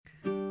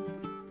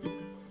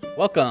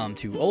Welcome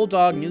to Old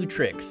Dog New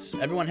Tricks.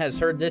 Everyone has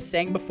heard this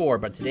saying before,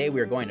 but today we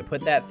are going to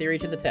put that theory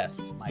to the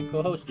test. My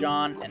co-host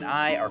John and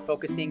I are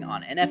focusing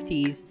on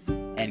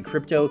NFTs and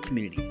crypto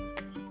communities.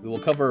 We will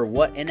cover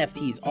what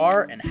NFTs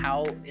are and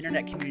how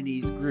internet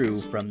communities grew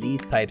from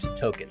these types of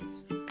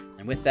tokens.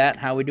 And with that,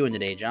 how are we doing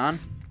today, John?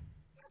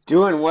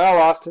 Doing well,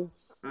 Austin.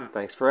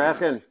 Thanks for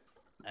asking.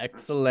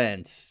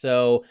 Excellent.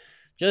 So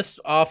just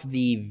off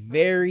the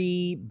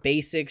very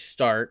basic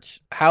start,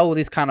 how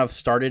this kind of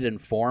started and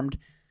formed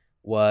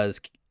was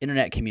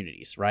internet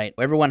communities, right?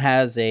 Everyone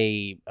has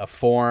a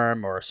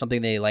forum or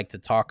something they like to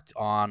talk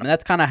on. And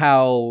that's kind of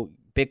how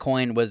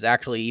Bitcoin was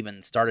actually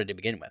even started to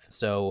begin with.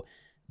 So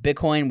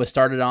Bitcoin was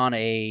started on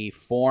a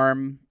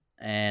forum,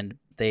 and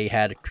they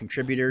had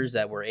contributors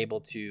that were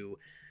able to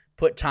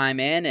put time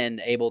in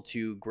and able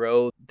to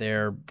grow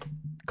their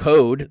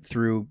code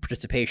through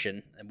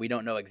participation. And we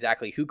don't know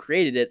exactly who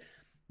created it,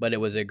 but it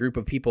was a group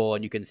of people,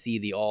 and you can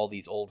see all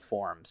these old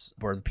forums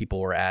where the people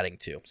were adding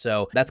to.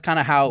 So that's kind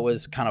of how it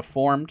was kind of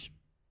formed.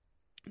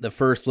 The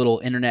first little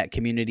internet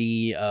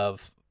community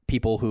of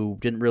people who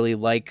didn't really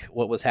like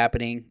what was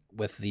happening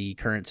with the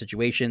current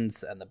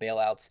situations and the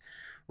bailouts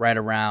right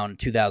around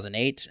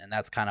 2008. And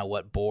that's kind of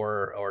what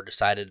bore or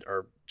decided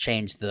or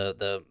changed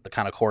the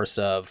kind of course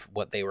of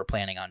what they were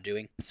planning on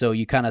doing. So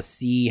you kind of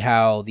see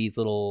how these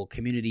little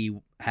community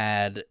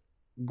had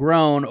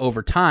grown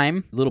over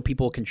time, little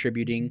people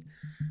contributing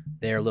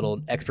their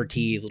little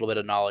expertise, a little bit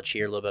of knowledge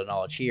here, a little bit of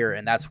knowledge here.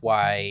 And that's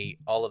why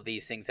all of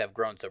these things have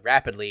grown so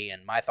rapidly.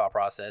 And my thought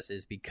process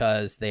is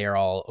because they are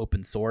all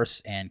open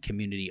source and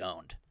community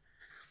owned.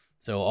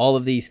 So all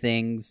of these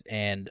things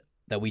and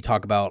that we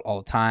talk about all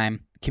the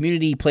time,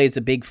 community plays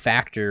a big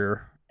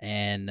factor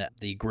in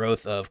the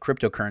growth of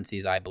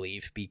cryptocurrencies, I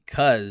believe,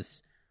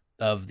 because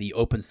of the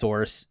open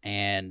source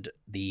and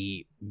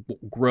the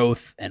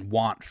growth and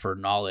want for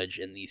knowledge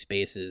in these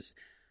spaces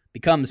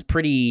becomes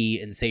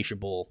pretty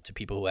insatiable to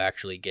people who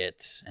actually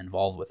get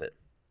involved with it.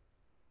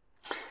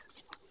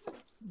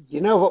 You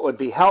know what would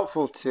be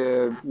helpful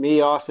to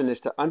me, Austin,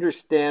 is to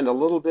understand a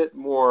little bit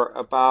more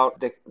about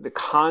the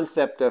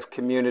concept of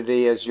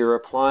community as you're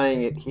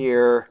applying it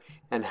here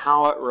and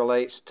how it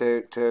relates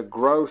to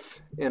growth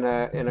in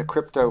a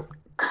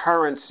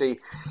cryptocurrency.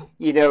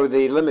 You know,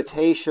 the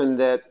limitation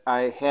that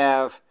I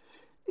have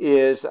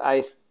is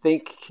I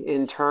think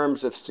in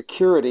terms of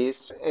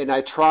securities, and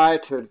I try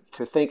to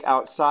think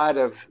outside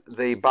of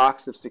the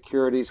box of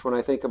securities when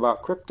I think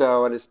about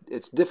crypto, and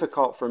it's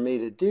difficult for me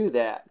to do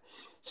that.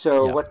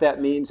 So Yeah. what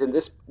that means in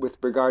this, with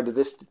regard to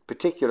this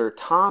particular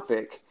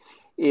topic,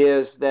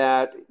 is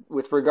that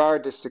with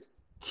regard to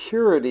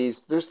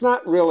securities, there's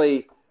not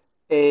really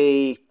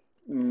a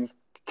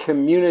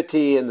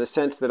community in the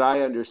sense that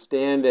I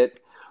understand it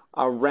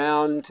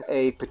around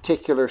a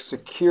particular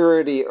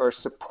security or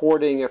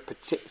supporting a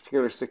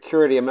particular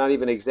security. I'm not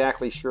even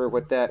exactly sure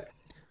what that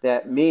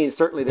means.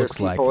 Certainly there's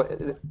people.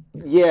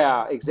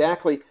 Yeah,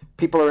 exactly.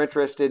 People are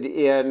interested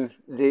in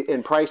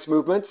price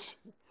movements,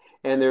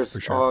 and there's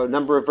sure. a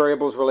number of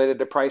variables related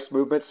to price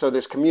movements. So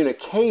there's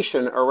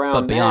communication around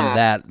But beyond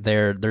that.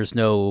 there's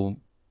no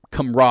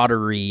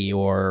camaraderie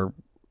or,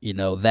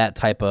 that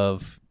type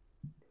of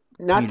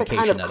Not the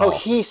kind of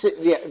communication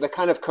at all. the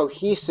kind of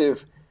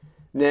cohesiveness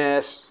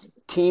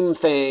team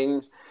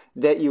thing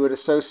that you would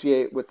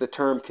associate with the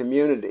term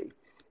community.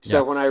 Yeah.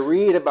 So when I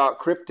read about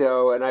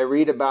crypto and I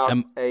read about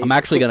I'm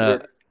actually going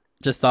to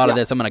just thought of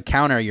yeah, this. I'm going to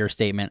counter your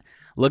statement.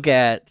 Look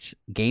at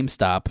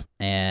GameStop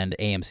and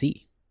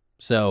AMC.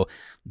 So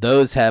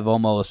those have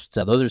almost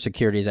those are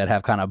securities that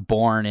have kind of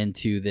born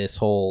into this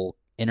whole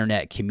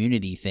internet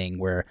community thing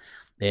where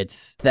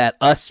it's that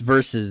us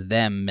versus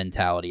them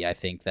mentality. I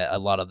think that a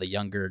lot of the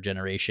younger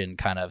generation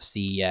kind of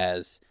see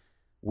as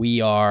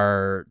we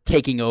are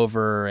taking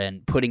over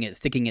and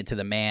sticking it to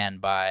the man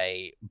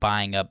by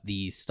buying up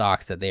these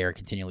stocks that they are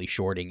continually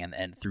shorting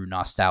and through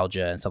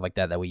nostalgia and stuff like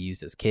that we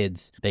used as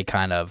kids. They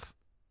kind of,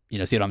 see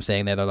what I'm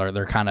saying?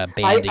 They're kind of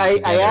banding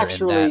together I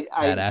actually in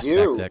that I aspect.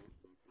 do.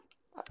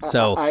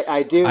 So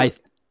I do.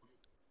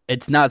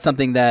 It's not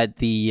something that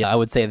I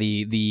would say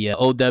the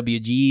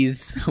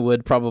OWGs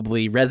would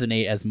probably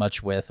resonate as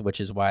much with,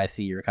 which is why I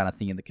see you're kind of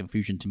thinking the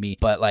confusion to me.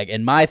 But like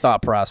in my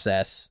thought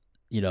process,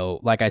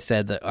 like I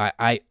said, that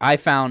I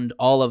found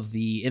all of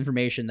the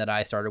information that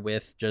I started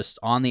with just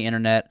on the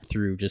internet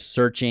through just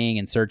searching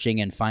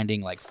and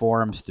finding like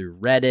forums through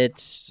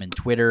Reddit and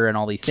Twitter and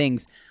all these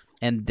things.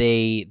 And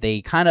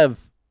they kind of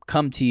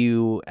come to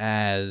you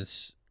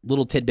as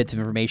little tidbits of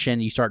information.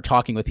 You start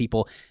talking with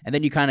people, and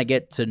then you kind of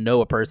get to know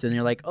a person, and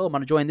you're like, oh, I'm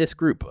going to join this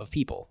group of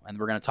people, and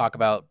we're going to talk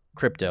about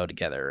crypto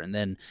together. And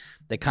then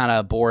they kind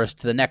of bore us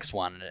to the next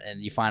one,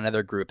 and you find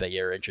another group that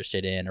you're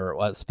interested in, or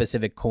a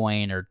specific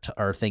coin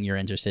or thing you're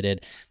interested in,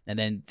 and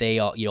then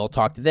you'll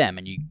talk to them,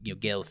 and you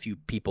get a few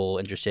people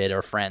interested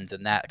or friends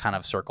in that kind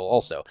of circle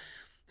also.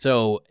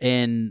 So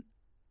in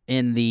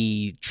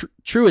the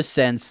truest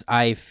sense,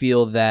 I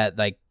feel that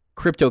like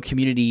crypto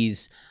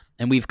communities,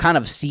 and we've kind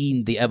of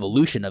seen the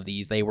evolution of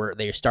these.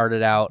 They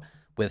started out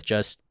with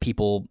just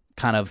people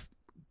kind of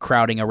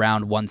crowding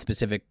around one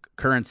specific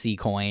currency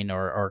coin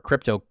or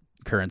crypto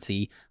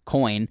cryptocurrency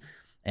coin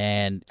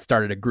and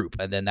started a group.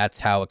 And then that's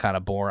how it kind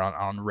of bore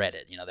on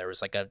Reddit. There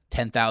was like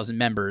 10,000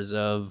 members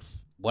of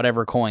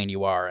whatever coin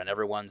you are, and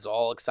everyone's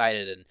all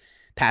excited and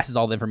passes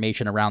all the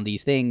information around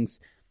these things.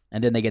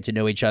 And then they get to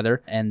know each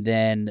other. And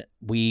then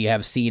we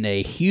have seen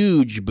a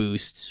huge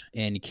boost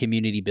in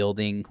community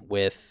building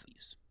with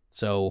these.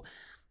 So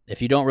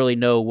if you don't really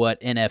know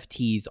what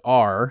NFTs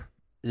are,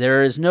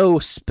 there is no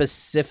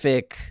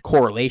specific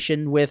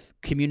correlation with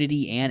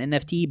community and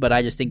NFT, but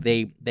I just think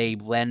they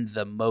lend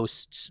the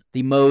most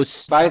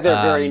by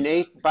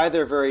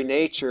their very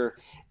nature,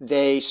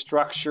 they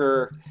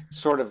structure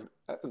sort of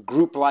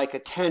group-like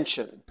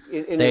attention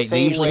in the they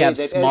same usually way have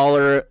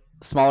that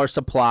smaller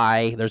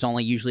supply. There's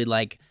only usually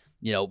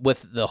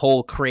with the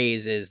whole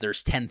craze is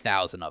there's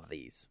 10,000 of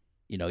these.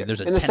 There's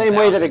a in the same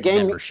way that a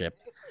game membership.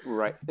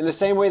 Right. In the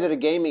same way that a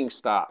gaming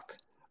stock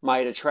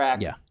might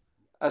attract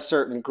a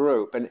certain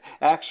group. And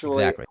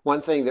actually, exactly.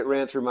 One thing that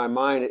ran through my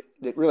mind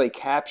that really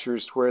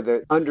captures where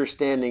the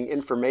understanding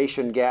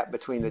information gap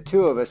between the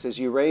two of us is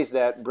you raised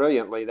that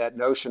brilliantly, that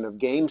notion of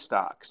game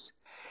stocks.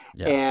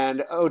 Yeah.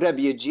 And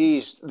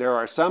OWGs, there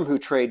are some who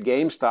trade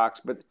game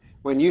stocks, but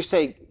when you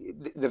say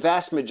the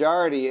vast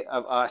majority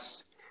of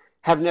us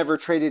have never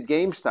traded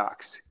game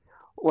stocks,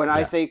 when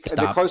I think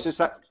the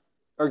closest...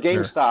 Or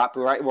GameStop,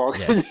 right? Well,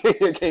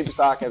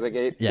 GameStop as a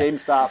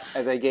GameStop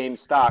as a game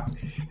stock.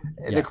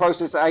 Yeah. The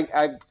closest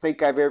I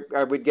think I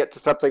would get to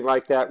something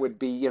like that would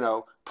be,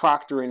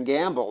 Procter and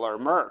Gamble or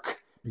Merck.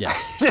 Yeah,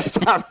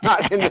 just I'm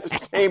not in the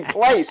same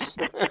place.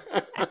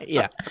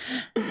 Yeah,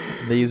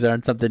 these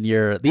aren't something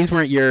these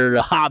weren't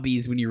your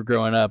hobbies when you were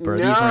growing up, or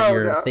these weren't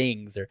your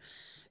things, or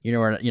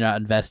you're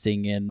not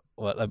investing in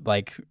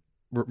like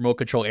remote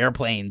control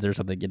airplanes or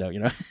something,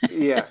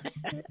 Yeah,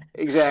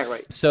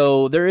 exactly.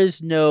 So there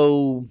is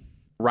no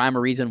rhyme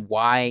or reason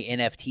why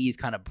NFTs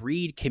kind of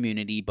breed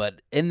community,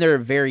 but in their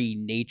very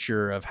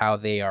nature of how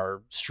they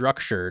are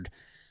structured,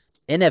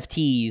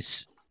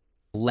 NFTs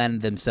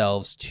lend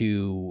themselves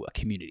to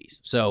communities.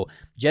 So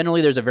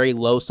generally there's a very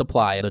low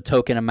supply. The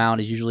token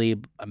amount is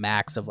usually a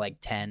max of like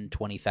 10,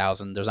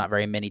 20,000. There's not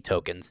very many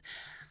tokens.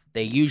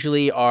 They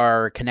usually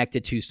are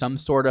connected to some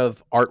sort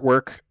of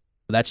artwork.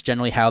 That's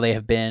generally how they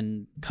have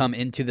come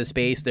into the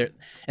space.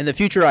 In the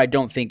future, I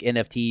don't think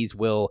NFTs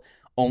will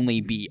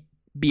only be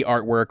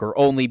artwork or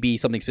only be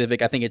something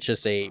specific. I think it's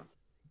just a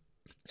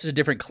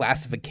different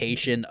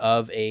classification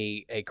of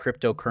a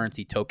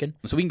cryptocurrency token.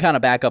 So we can kind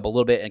of back up a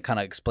little bit and kind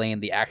of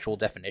explain the actual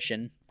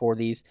definition for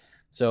these.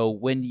 So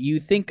when you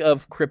think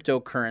of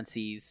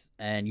cryptocurrencies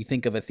and you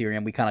think of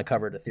Ethereum, we kind of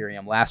covered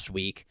Ethereum last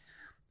week.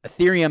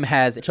 Ethereum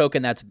has a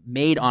token that's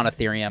made on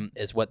Ethereum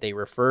is what they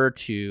refer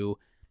to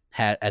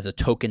as a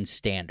token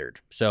standard.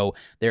 So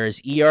there is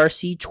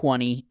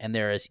ERC20 and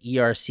there is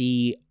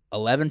ERC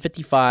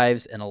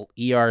 1155s and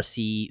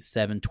ERC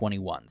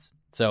 721s.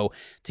 So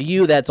to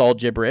you, that's all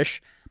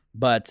gibberish,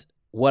 but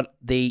what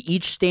they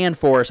each stand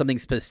for is something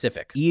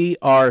specific.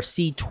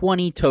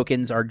 ERC20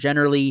 tokens are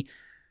generally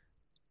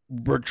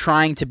we're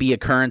trying to be a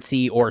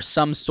currency or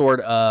some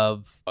sort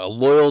of a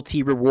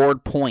loyalty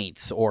reward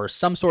points or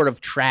some sort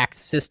of tracked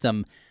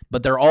system,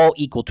 but they're all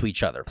equal to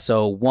each other.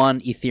 So one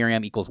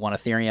Ethereum equals one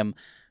Ethereum.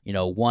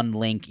 One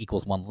link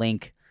equals one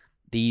link.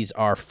 These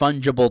are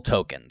fungible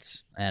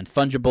tokens, and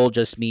fungible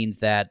just means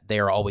that they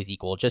are always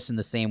equal, just in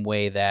the same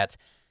way that,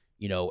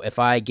 if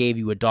I gave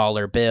you a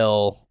dollar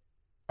bill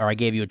or I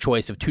gave you a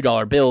choice of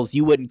 $2 bills,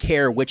 you wouldn't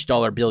care which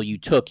dollar bill you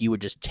took. You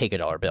would just take a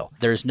dollar bill.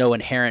 There's no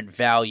inherent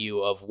value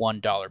of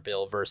 $1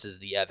 bill versus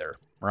the other,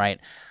 right?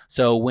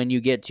 So when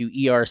you get to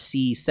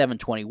ERC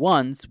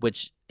 721s,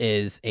 which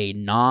is a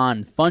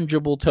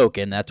non-fungible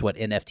token, that's what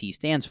NFT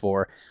stands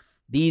for,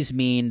 these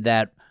mean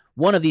that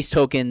one of these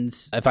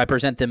tokens, if I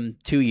present them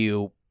to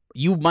you,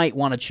 you might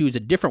want to choose a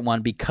different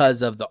one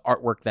because of the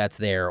artwork that's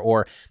there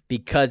or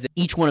because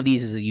each one of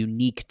these is a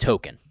unique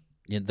token.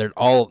 They're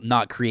all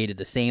not created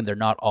the same. They're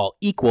not all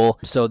equal,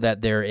 so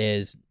that there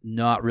is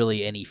not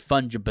really any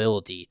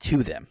fungibility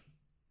to them,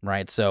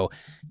 right? So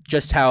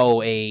just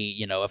how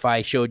if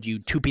I showed you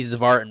two pieces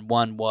of art and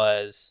one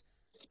was,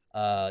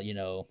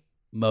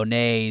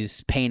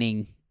 Monet's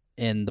painting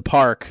in the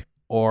park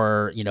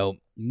or,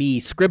 me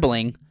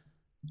scribbling,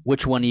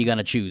 which one are you going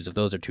to choose if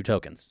those are two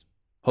tokens?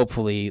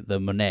 Hopefully the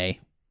Monet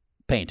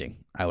painting,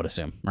 I would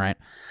assume, right?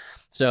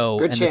 So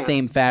good in chance. The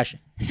same fashion,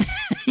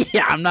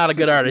 yeah, I'm not a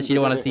good artist. You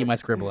don't want to see my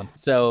scribbling.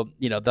 So,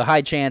 the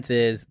high chance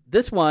is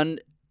this one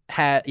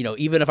had,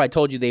 even if I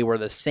told you they were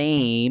the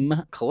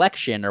same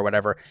collection or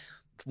whatever,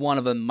 one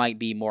of them might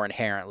be more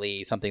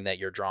inherently something that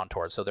you're drawn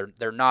towards. So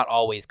they're not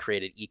always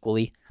created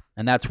equally.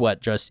 And that's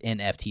what just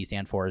NFT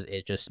stand for. Is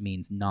it just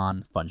means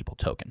non-fungible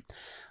token.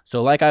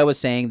 So like I was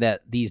saying,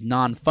 that these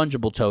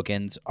non-fungible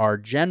tokens are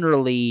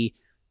generally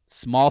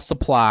small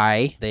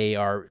supply. They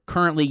are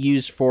currently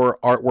used for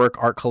artwork,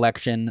 art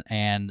collection,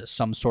 and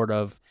some sort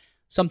of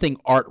something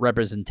art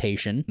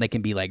representation. They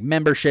can be like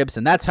memberships,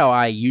 and that's how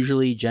I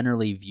usually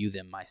generally view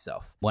them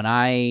myself. When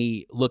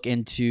I look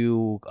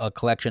into a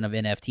collection of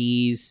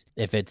NFTs,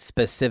 if it's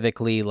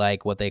specifically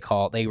like what they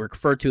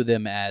refer to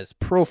them as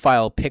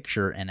profile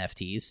picture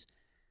NFTs.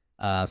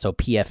 So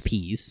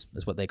PFPs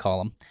is what they call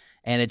them.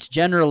 And it's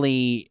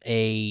generally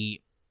a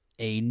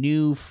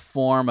new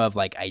form of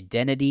like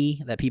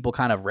identity that people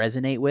kind of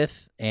resonate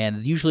with,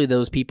 and usually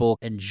those people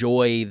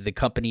enjoy the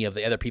company of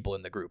the other people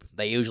in the group.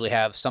 They usually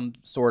have some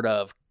sort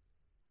of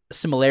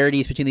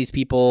similarities between these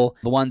people.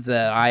 The ones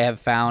that I have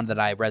found that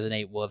I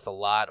resonate with a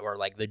lot are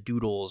like the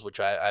doodles, which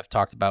I've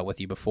talked about with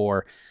you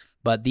before.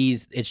 But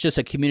it's just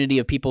a community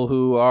of people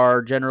who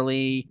are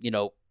generally,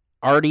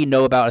 already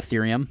know about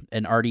Ethereum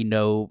and already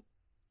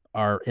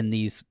are in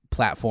these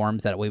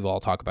platforms that we've all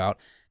talked about.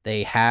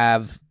 They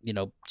have,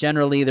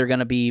 generally they're going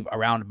to be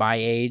around my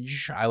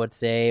age, I would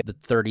say, the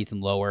 30s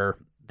and lower.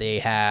 They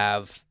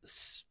have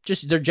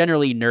they're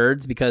generally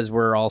nerds because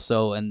we're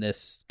also in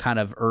this kind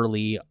of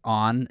early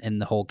on in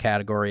the whole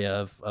category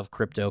of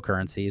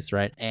cryptocurrencies,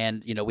 right?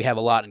 And, we have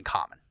a lot in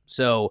common.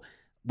 So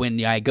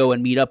when I go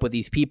and meet up with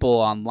these people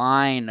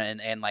online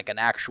and like an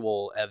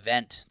actual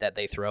event that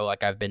they throw,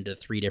 like I've been to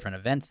 3 different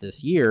events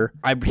this year,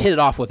 I hit it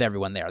off with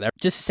everyone there. They're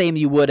just the same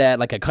you would at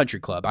like a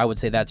country club. I would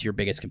say that's your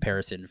biggest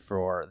comparison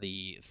for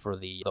the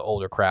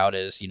older crowd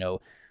is,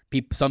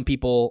 some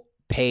people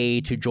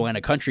pay to join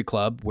a country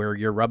club where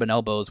you're rubbing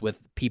elbows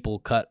with people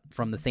cut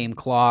from the same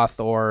cloth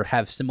or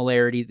have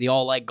similarities. They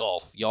all like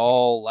golf. You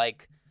all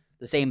like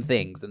the same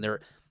things, and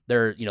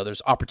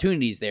there's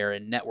opportunities there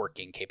and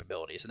networking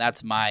capabilities. And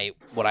that's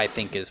what I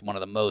think is one of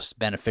the most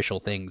beneficial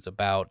things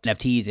about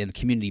NFTs and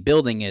community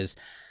building is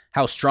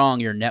how strong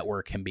your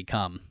network can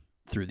become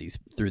through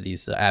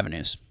these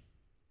avenues.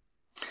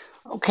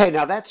 Okay,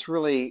 now that's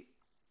really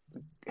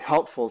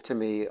helpful to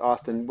me,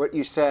 Austin. What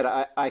you said,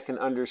 I can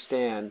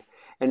understand.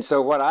 And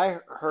so what I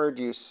heard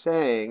you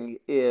saying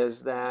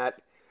is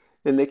that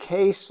in the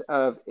case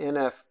of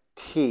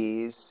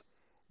NFTs,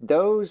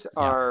 those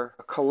Yeah. are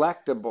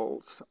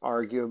collectibles,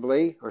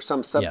 arguably, or some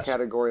Yes,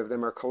 subcategory of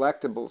them are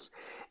collectibles.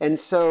 And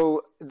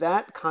so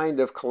that kind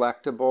of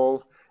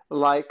collectible,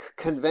 like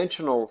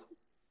conventional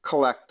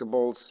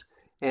collectibles,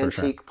 for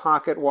sure. antique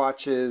pocket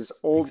watches,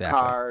 old Exactly.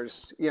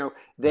 cars, Yeah,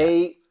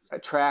 they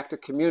attract a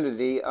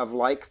community of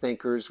like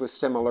thinkers with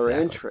similar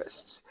exactly.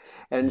 interests.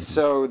 And Hmm.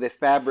 so the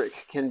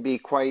fabric can be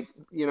quite,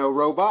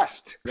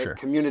 robust. For The sure.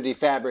 community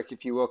fabric,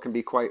 if you will, can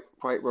be quite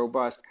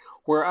robust.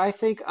 Where I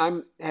think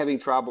I'm having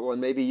trouble,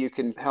 and maybe you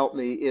can help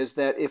me, is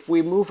that if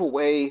we move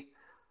away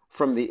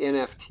from the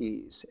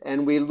NFTs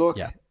and we look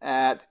Yeah,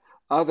 at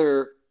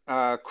other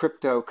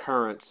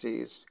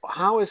cryptocurrencies,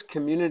 how is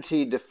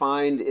community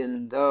defined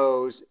in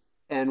those,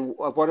 and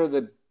what are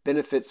the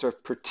benefits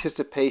of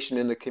participation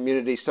in the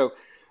community? So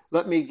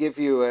let me give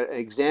you an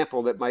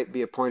example that might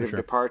be a point for of sure.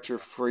 departure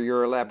for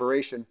your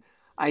elaboration.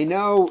 I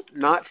know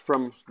not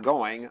from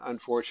going,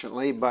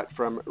 unfortunately, but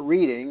from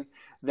reading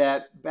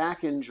that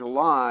back in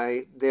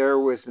July there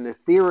was an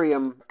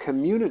Ethereum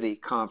community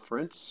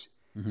conference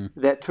Hmm.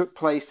 that took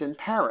place in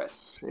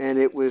Paris, and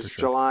it For was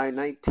sure. July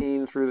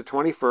 19 through the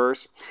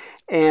 21st.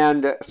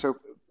 And so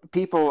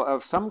people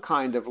of some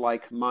kind of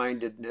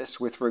like-mindedness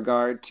with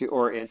regard to,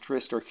 or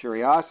interest or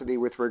curiosity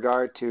with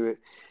regard to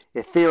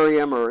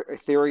Ethereum or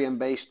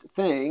Ethereum-based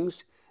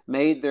things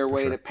made their For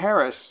way to sure.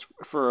 Paris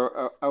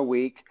for a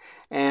week,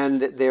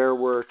 and there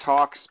were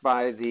talks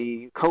by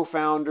the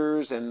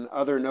co-founders and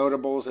other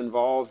notables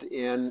involved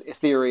in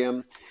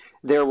Ethereum.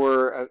 There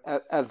were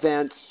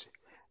events,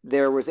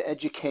 there was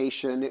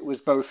education. It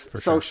was both For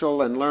sure.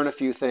 social and learn a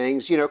few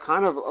things,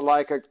 kind of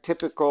like a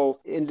typical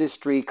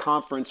industry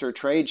conference or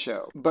trade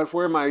show. But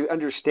where my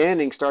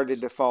understanding started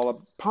to fall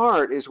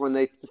apart is when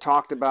they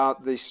talked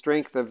about the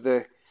strength of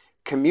the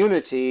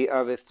community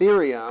of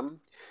Ethereum.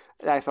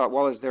 I thought,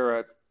 well, is there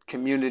a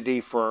community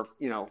for,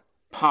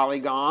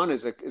 Polygon?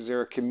 Is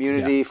there a Yeah.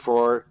 community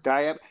for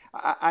Diab?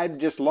 I'm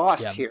just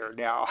lost Yeah. here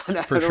now. And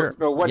I For sure. don't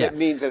know what Yeah. it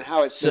means and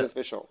how it's So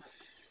beneficial.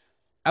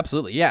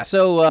 absolutely, yeah.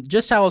 So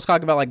just how I was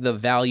talking about like the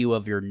value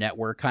of your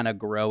network kind of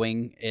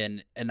growing,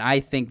 and I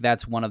think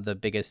that's one of the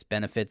biggest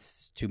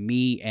benefits to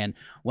me. And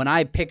when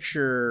I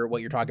picture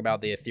what you're talking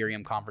about, the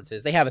Ethereum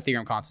conferences, they have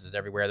Ethereum conferences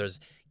everywhere. There's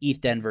ETH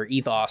Denver,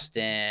 ETH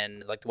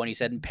Austin, like the one you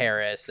said in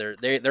Paris.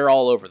 They're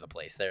all over the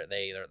place.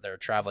 They're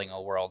traveling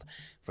the world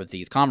for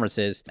these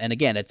conferences. And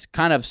again, it's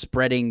kind of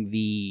spreading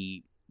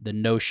the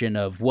notion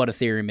of what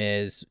Ethereum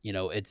is.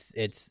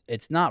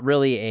 It's not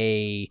really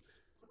a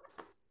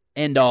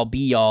end all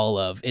be all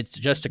of it's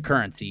just a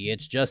currency,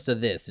 it's just a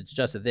this, it's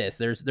just a this.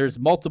 There's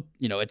multiple,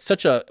 it's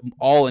such a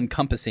all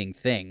encompassing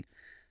thing.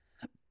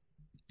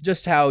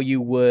 Just how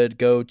you would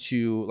go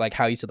to, like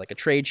how you said, like a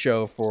trade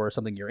show for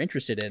something you're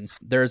interested in,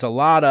 there's a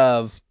lot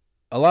of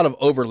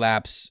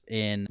overlaps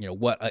in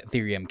what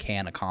Ethereum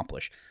can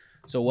accomplish.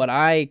 So what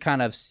I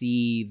kind of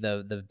see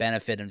the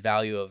benefit and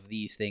value of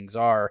these things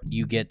are,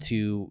 you get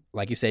to,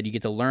 like you said, you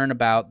get to learn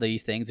about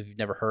these things if you've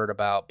never heard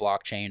about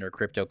blockchain or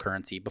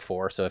cryptocurrency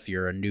before. So if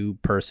you're a new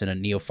person, a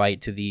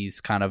neophyte to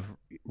these kind of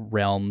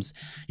realms,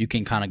 you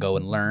can kind of go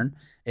and learn.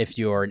 If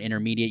you're an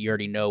intermediate, you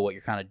already know what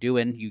you're kind of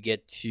doing. You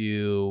get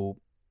to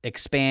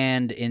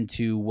expand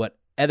into what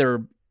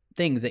other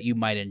things that you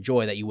might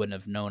enjoy that you wouldn't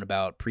have known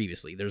about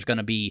previously. There's going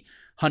to be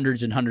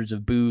hundreds and hundreds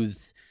of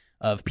booths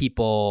of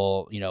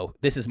people,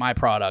 this is my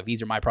product.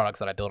 These are my products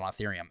that I built on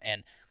Ethereum.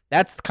 And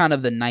that's kind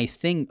of the nice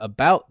thing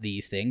about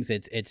these things.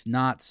 It's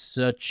not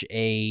such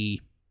a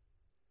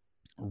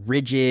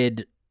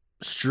rigid,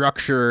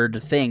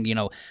 structured thing.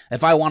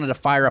 If I wanted to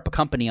fire up a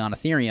company on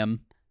Ethereum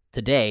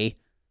today,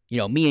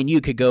 me and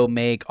you could go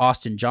make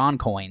Austin John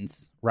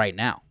coins right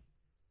now.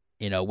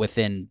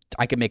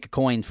 I could make a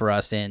coin for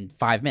us in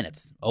 5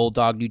 minutes. Old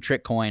dog, new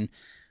trick coin,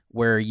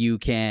 where you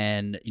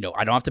can,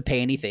 I don't have to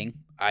pay anything.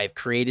 I've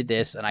created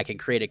this and I can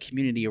create a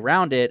community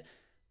around it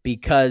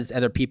because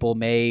other people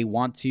may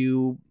want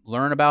to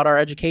learn about our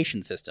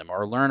education system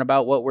or learn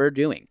about what we're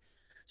doing.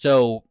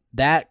 So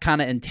that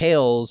kind of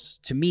entails,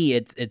 to me,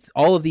 it's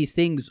all of these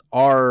things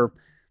are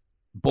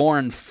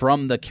born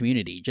from the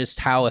community,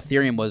 just how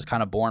Ethereum was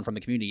kind of born from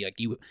the community.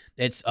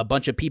 It's a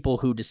bunch of people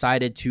who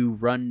decided to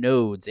run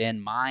nodes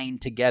and mine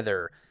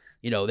together.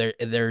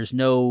 There's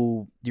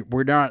no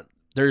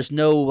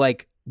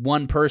like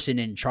one person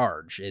in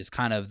charge is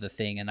kind of the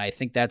thing. And I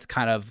think that's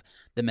kind of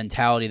the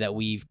mentality that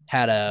we've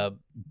had a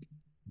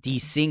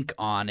desync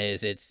on,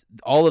 is it's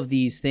all of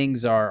these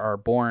things are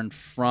born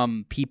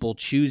from people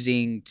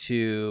choosing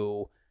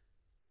to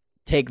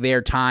take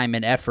their time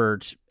and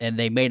effort, and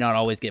they may not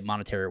always get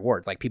monetary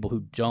rewards. Like people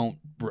who don't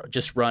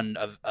just run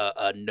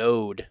a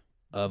node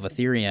of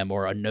Ethereum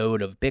or a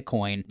node of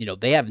Bitcoin,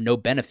 they have no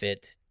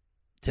benefit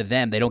to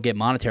them. They don't get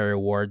monetary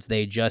rewards.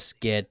 They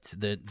just get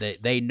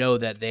they know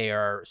that they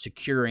are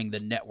securing the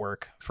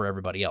network for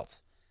everybody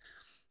else.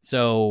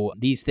 So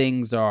these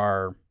things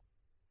are,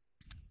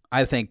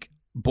 I think,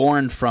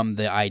 born from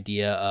the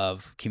idea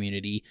of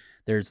community.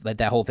 There's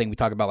that whole thing we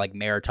talk about, like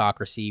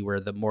meritocracy, where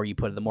the more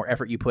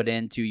effort you put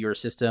into your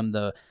system,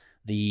 the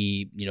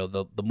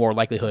more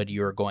likelihood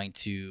you're going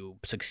to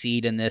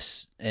succeed in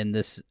this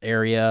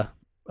area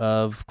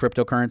of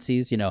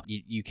cryptocurrencies.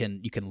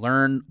 You can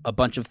learn a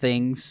bunch of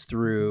things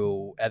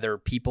through other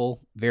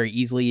people very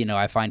easily.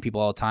 I find people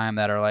all the time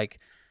that are like,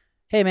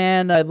 hey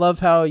man, I love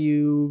how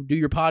you do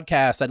your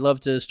podcast. I'd love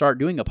to start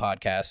doing a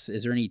podcast.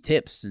 Is there any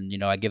tips? And,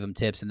 I give them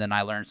tips, and then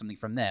I learn something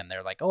from them.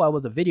 They're like, oh, I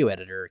was a video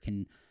editor.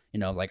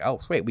 Like, oh,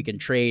 sweet, we can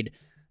trade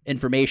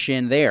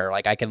information there.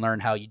 Like I can learn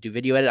how you do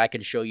video edit. I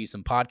can show you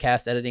some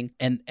podcast editing.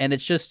 And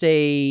it's just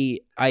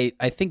I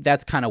think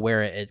that's kind of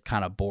where it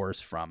kind of bores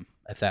from,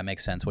 if that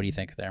makes sense. What do you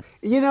think there?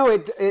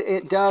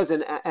 It does.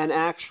 And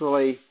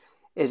actually,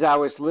 as I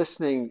was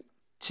listening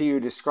to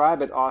you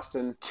describe it,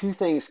 Austin, two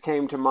things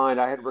came to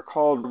mind. I had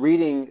recalled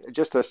reading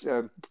just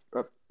a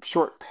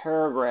short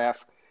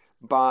paragraph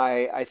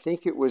by, I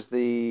think it was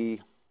the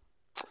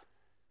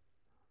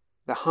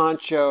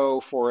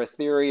honcho for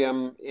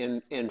Ethereum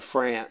in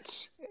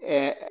France.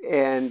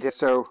 And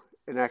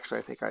actually,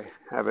 I think I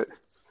have it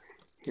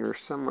here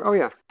somewhere. Oh,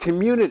 yeah.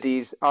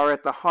 Communities are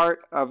at the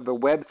heart of the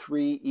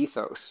Web3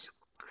 ethos.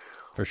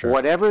 For sure.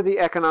 Whatever the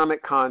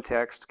economic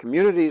context,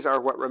 communities are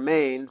what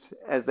remains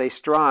as they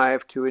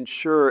strive to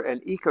ensure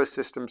an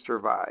ecosystem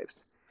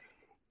survives.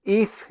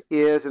 ETH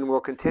is and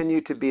will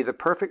continue to be the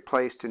perfect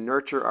place to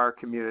nurture our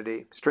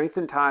community,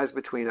 strengthen ties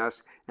between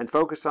us, and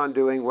focus on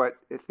doing what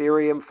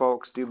Ethereum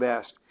folks do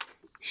best,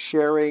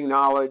 sharing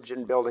knowledge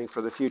and building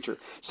for the future.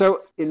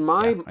 So in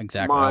my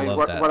mind,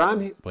 what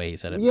I'm way you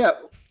said it.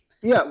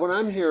 Yeah, what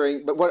I'm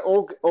hearing, but what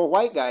old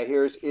white guy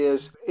hears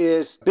is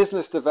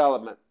business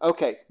development.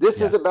 Okay,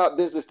 this is about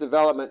business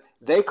development.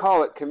 They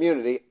call it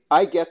community.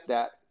 I get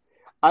that.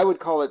 I would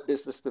call it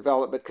business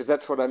development because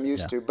that's what I'm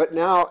used to. But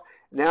now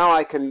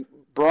I can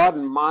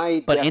broaden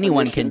my But definition.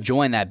 Anyone can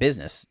join that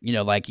business.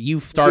 Like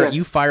you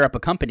fire up a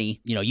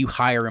company, you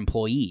hire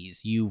employees,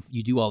 you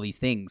do all these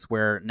things,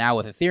 where now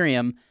with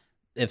Ethereum,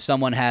 if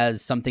someone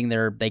has something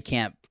they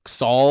can't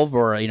solve,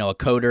 or a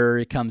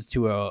coder comes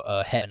to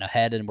a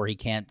head and where he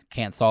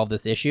can't solve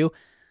this issue,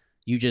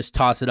 you just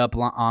toss it up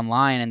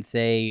online and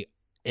say,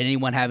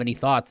 anyone have any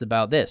thoughts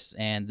about this?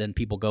 And then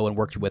people go and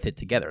work with it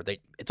together.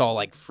 It's all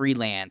like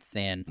freelance,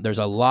 and there's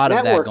a lot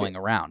of that going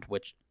around,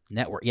 which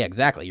yeah,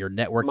 exactly. You're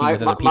networking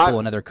with other people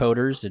and other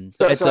coders, and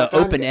it's an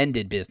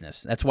open-ended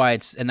business. That's why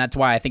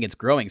I think it's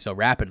growing so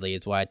rapidly.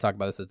 It's why I talk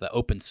about this as the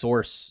open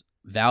source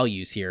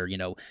values here.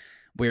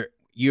 Where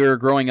you're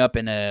growing up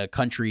in a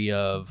country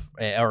or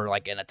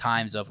like in a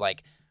times of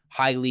like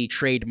highly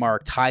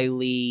trademarked,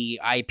 highly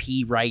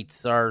IP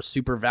rights are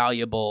super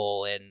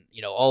valuable, and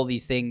all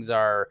these things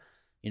are,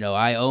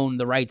 I own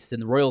the rights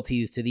and the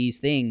royalties to these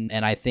things.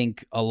 And I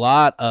think a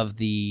lot of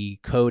the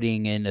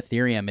coding in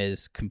Ethereum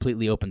is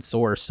completely open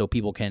source, so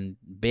people can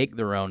make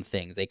their own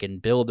things. They can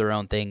build their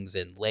own things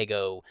in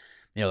Lego.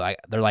 They're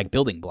like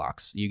building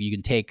blocks. You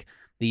can take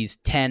these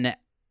 10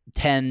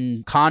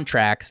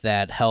 contracts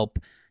that help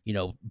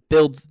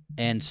build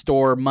and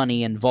store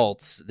money in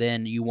vaults,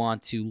 then you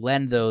want to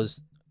lend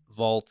those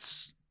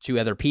vaults to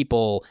other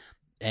people.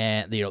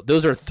 And,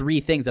 those are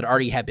three things that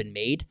already have been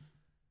made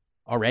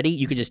already.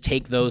 You could just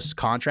take those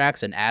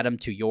contracts and add them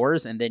to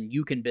yours, and then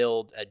you can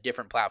build a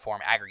different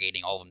platform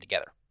aggregating all of them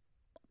together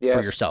for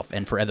Yes. yourself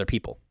and for other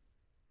people.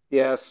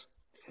 Yes.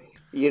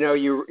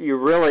 You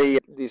really,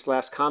 these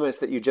last comments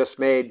that you just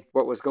made,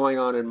 what was going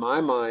on in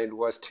my mind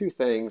was two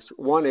things.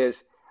 One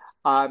is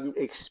I'm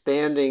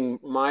expanding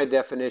my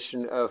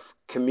definition of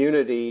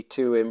community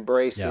to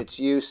embrace Yeah, its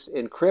use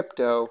in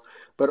crypto,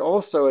 but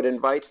also it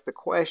invites the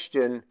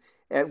question,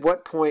 at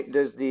what point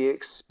does the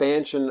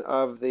expansion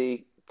of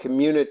the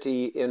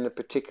community in a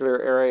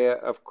particular area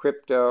of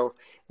crypto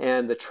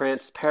and the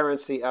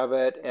transparency of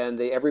it and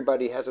the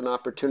everybody has an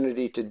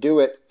opportunity to do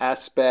it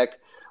aspect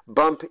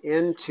bump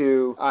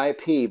into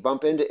IP,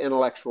 bump into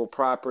intellectual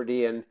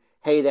property, and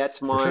hey, that's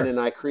for mine sure. and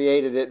I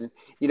created it. And,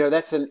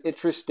 that's an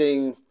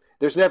interesting,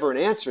 there's never an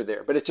answer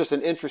there, but it's just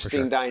an For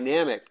interesting sure.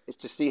 dynamic is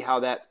to see how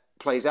that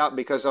plays out.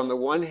 Because on the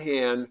one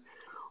hand,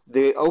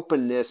 the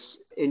openness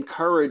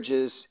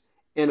encourages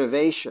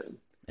innovation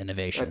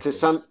Innovation. to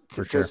some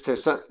For sure.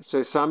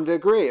 to some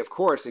degree. Of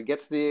course, it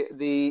gets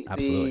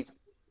Absolutely.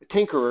 the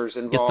tinkerers Gets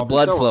the involved and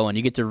blood so on. flowing.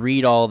 You get to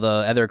read all the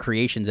other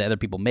creations that other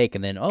people make,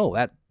 and then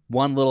that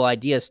one little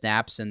idea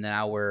snaps, and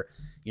now we're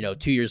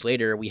 2 years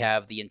later we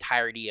have the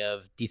entirety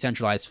of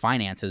decentralized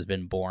finance has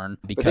been born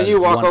But then because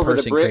one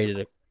person created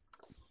a.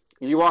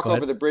 you walk Go over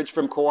ahead. the bridge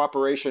from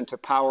cooperation to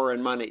power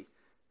and money.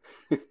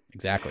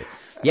 Exactly.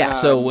 Yeah.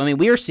 So Um, I mean,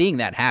 we are seeing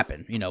that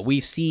happen. We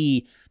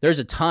see there's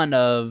a ton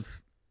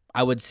of,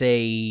 I would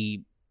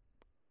say,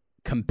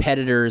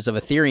 competitors of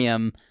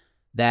Ethereum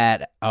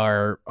that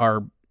are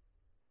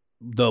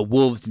the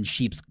wolves and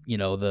sheep's,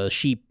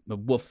 the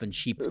wolf and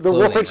sheep's the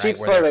wolf clothing, in right?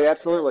 sheep's clothing,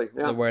 absolutely.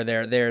 Yeah. Where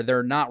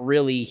they're not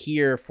really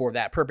here for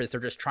that purpose. They're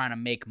just trying to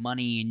make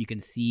money, and you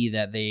can see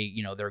that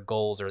their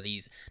goals are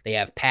these. They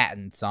have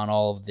patents on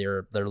all of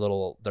their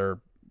little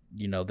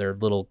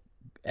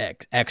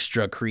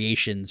extra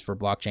creations for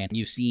blockchain.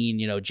 You've seen,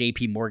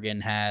 JP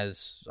Morgan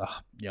has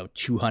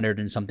 200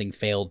 and something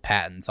failed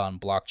patents on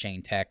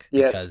blockchain tech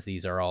Yes. because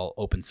these are all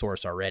open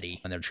source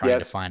already, and they're trying to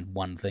Yes. find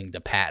one thing to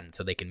patent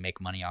so they can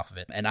make money off of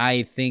it. And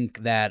I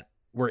think that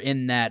we're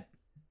in that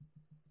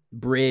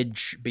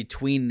bridge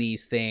between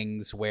these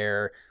things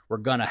where we're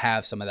gonna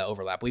have some of that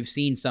overlap. We've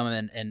seen some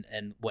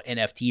in what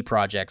NFT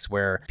projects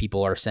where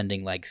people are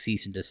sending like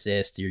cease and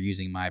desist. You're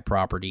using my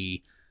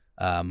property,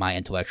 my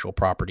intellectual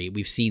property.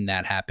 We've seen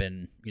that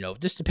happen.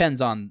 Just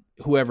depends on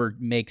whoever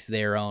makes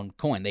their own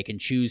coin. They can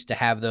choose to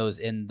have those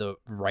in the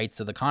rights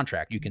of the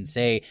contract. You can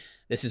say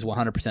this is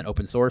 100%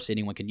 open source.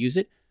 Anyone can use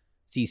it.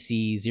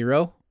 CC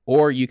 0.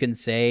 Or you can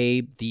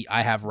say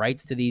I have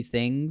rights to these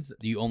things.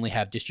 You only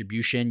have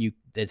distribution.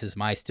 This is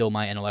still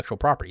my intellectual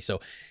property.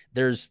 So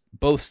there's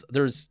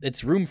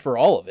it's room for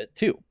all of it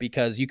too,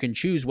 because you can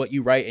choose what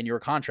you write in your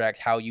contract,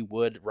 how you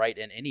would write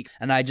in any.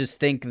 And I just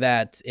think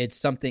that it's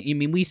something. I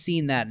mean, we've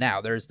seen that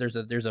now. There's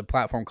a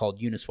platform called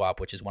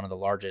Uniswap, which is one of the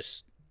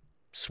largest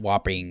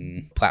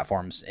swapping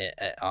platforms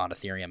on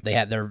Ethereum. They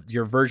had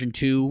your version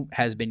 2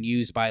 has been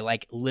used by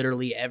like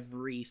literally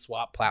every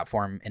swap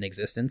platform in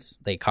existence.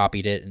 They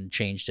copied it and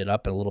changed it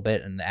up a little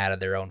bit and added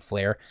their own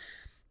flair.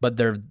 But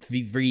their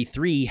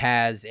V3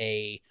 has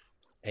a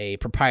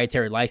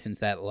proprietary license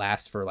that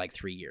lasts for like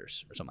 3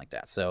 years or something like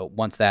that. So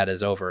once that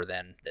is over,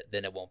 then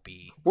it won't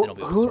be. Then it'll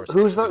be open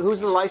source again. Who's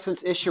the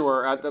license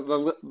issuer?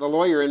 The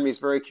lawyer in me is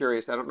very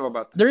curious. I don't know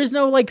about that. There is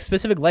no like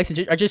specific license.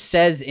 It just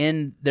says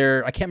in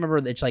there. I can't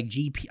remember. It's like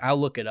GP. I'll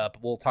look it up.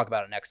 We'll talk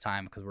about it next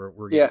time because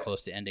we're getting Yeah,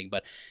 close to ending.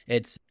 But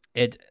it's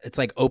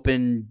like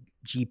Open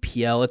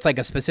GPL. It's like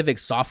a specific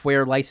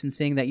software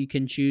licensing that you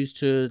can choose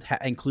to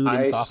include in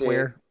I see.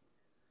 software.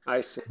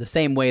 I see. The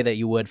same way that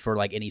you would for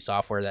like any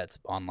software that's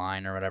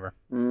online or whatever.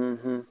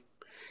 Hmm.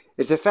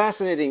 It's a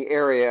fascinating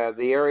area,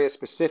 the area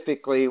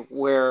specifically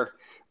where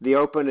the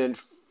open and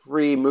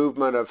free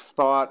movement of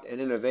thought and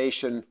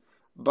innovation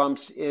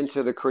bumps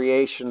into the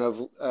creation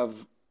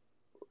of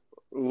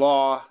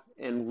law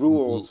and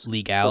rules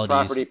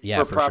Legalities, yeah,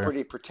 for for sure.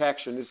 property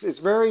protection. It's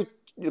very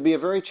it'll be a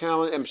very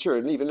challenge. I'm sure,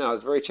 and even now,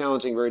 it's a very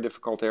challenging, very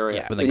difficult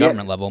area. Yeah, but the And yet,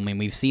 government level, I mean,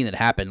 we've seen it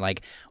happen.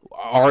 Like,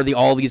 are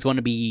all these going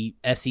to be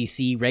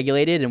SEC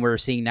regulated? And we're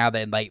seeing now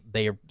that like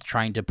they are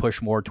trying to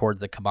push more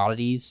towards the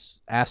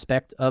commodities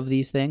aspect of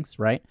these things,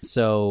 right?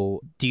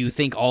 So, do you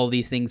think all of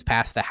these things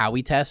pass the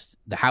Howey test?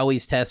 The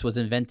Howey's test was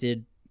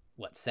invented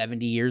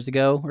 70 years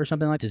ago or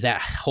something like. Does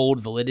that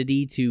hold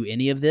validity to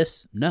any of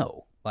this?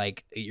 No.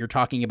 Like, you're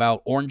talking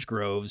about orange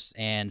groves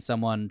and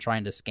someone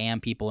trying to scam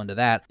people into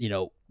that.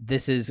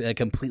 This is a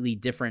completely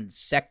different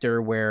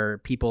sector where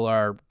people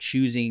are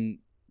choosing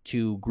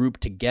to group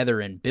together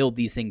and build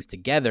these things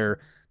together.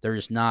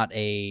 There's not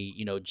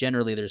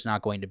generally there's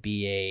not going to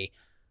be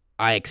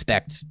I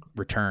expect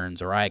returns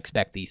or I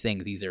expect these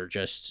things. These are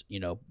just,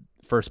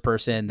 first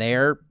person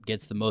there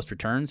gets the most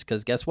returns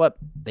because guess what?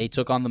 They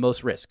took on the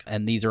most risk,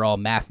 and these are all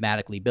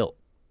mathematically built.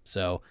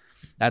 So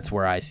that's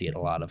where I see it a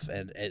lot of,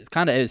 and it's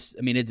kind of is.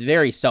 I mean, it's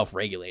very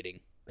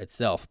self-regulating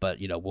itself. But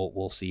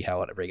we'll see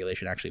how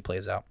regulation actually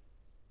plays out.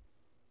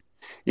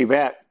 You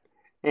bet.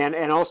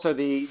 And also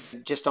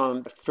just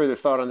on further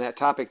thought on that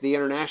topic, the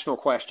international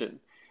question.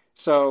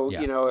 So,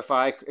 Yeah, if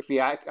I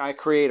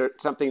create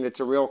something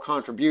that's a real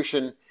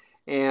contribution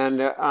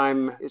and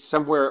I'm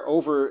somewhere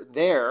over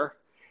there,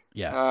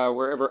 yeah,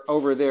 wherever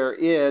over there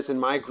is, and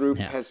my group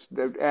yeah. has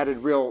added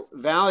real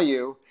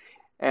value,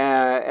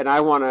 and I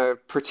want to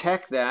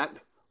protect that,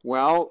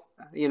 well,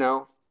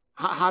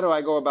 how do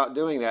I go about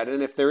doing that?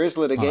 And if there is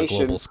On a global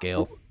litigation,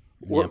 scale.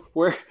 Yeah,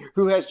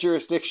 who has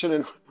jurisdiction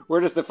and where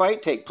does the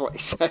fight take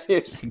place?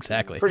 It's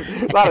exactly.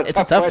 a lot of It's a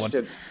tough tough one.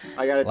 questions,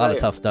 I got A to lot tell of you.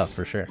 tough stuff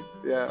for sure.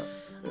 Yeah.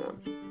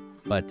 Yeah.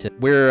 But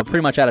we're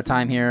pretty much out of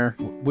time here.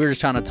 We're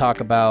just trying to talk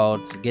about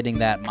getting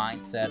that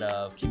mindset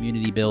of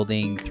community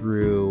building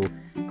through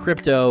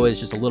crypto is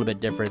just a little bit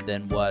different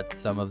than what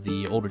some of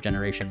the older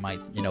generation might.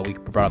 We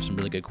brought up some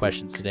really good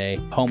questions today.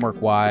 Homework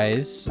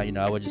wise,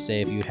 I would just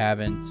say if you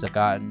haven't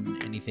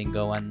gotten anything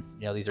going,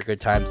 these are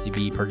good times to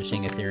be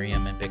purchasing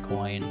Ethereum and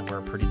Bitcoin.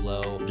 We're pretty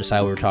low. Just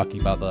how we were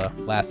talking about the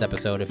last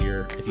episode. If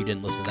you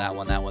didn't listen to that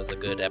one, that was a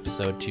good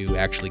episode to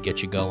actually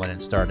get you going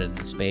and started in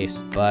the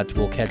space. But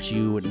we'll catch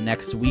you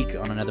next week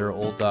on another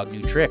Old Dog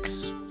New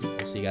Tricks.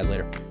 We'll see you guys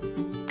later.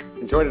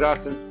 Enjoyed it,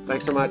 Austin.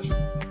 Thanks so much.